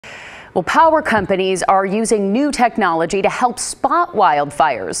Well, power companies are using new technology to help spot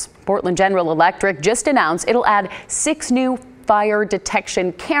wildfires. Portland General Electric just announced it'll add 6 new fire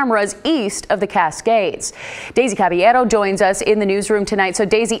detection cameras east of the Cascades. Daisy Caballero joins us in the newsroom tonight. So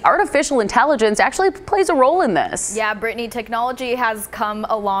Daisy, artificial intelligence actually plays a role in this. Yeah, Brittany, technology has come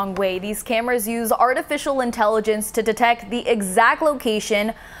a long way. These cameras use artificial intelligence to detect the exact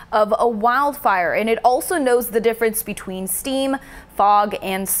location of a wildfire, and it also knows the difference between steam, fog,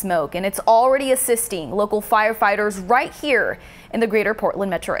 and smoke, and it's already assisting local firefighters right here in the greater Portland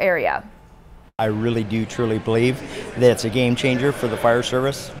metro area. I really do truly believe that it's a game changer for the fire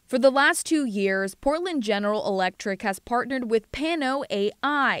service. For the last 2 years, Portland General Electric has partnered with Pano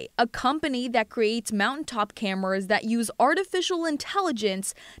AI, a company that creates mountaintop cameras that use artificial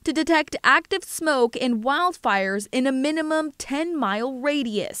intelligence to detect active smoke and wildfires in a minimum 10-mile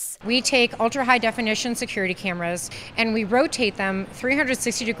radius. We take ultra-high definition security cameras and we rotate them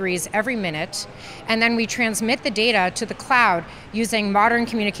 360 degrees every minute, and then we transmit the data to the cloud using modern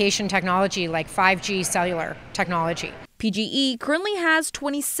communication technology like 5G cellular technology. PGE currently has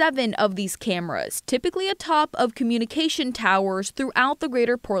 27 of these cameras, typically atop of communication towers throughout the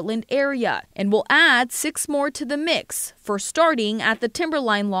greater Portland area, and will add 6 more to the mix, first starting at the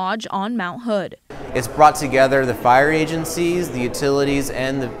Timberline Lodge on Mount Hood. It's brought together the fire agencies, the utilities,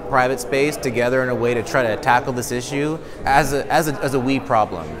 and the private space together in a way to try to tackle this issue as a we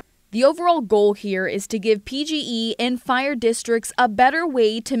problem. The overall goal here is to give PGE and fire districts a better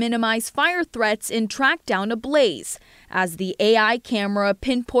way to minimize fire threats and track down a blaze, as the AI camera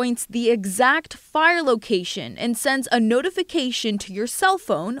pinpoints the exact fire location and sends a notification to your cell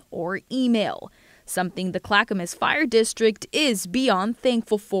phone or email, something the Clackamas Fire District is beyond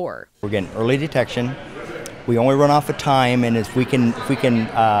thankful for. We're getting early detection. We only run off of time, and if we can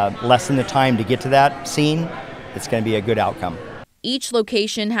lessen the time to get to that scene, it's going to be a good outcome. Each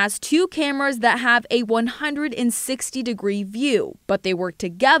location has 2 cameras that have a 160-degree view, but they work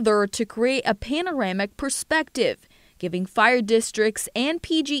together to create a panoramic perspective, giving fire districts and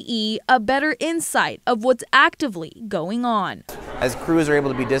PGE a better insight of what's actively going on. As crews are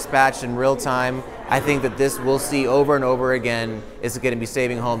able to be dispatched in real time, I think that this we'll see over and over again is going to be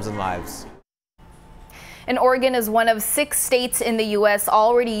saving homes and lives. And Oregon is one of 6 states in the U.S.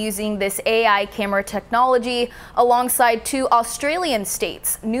 already using this AI camera technology, alongside 2 Australian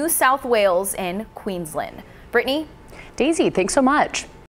states, New South Wales and Queensland. Brittany? Daisy, thanks so much.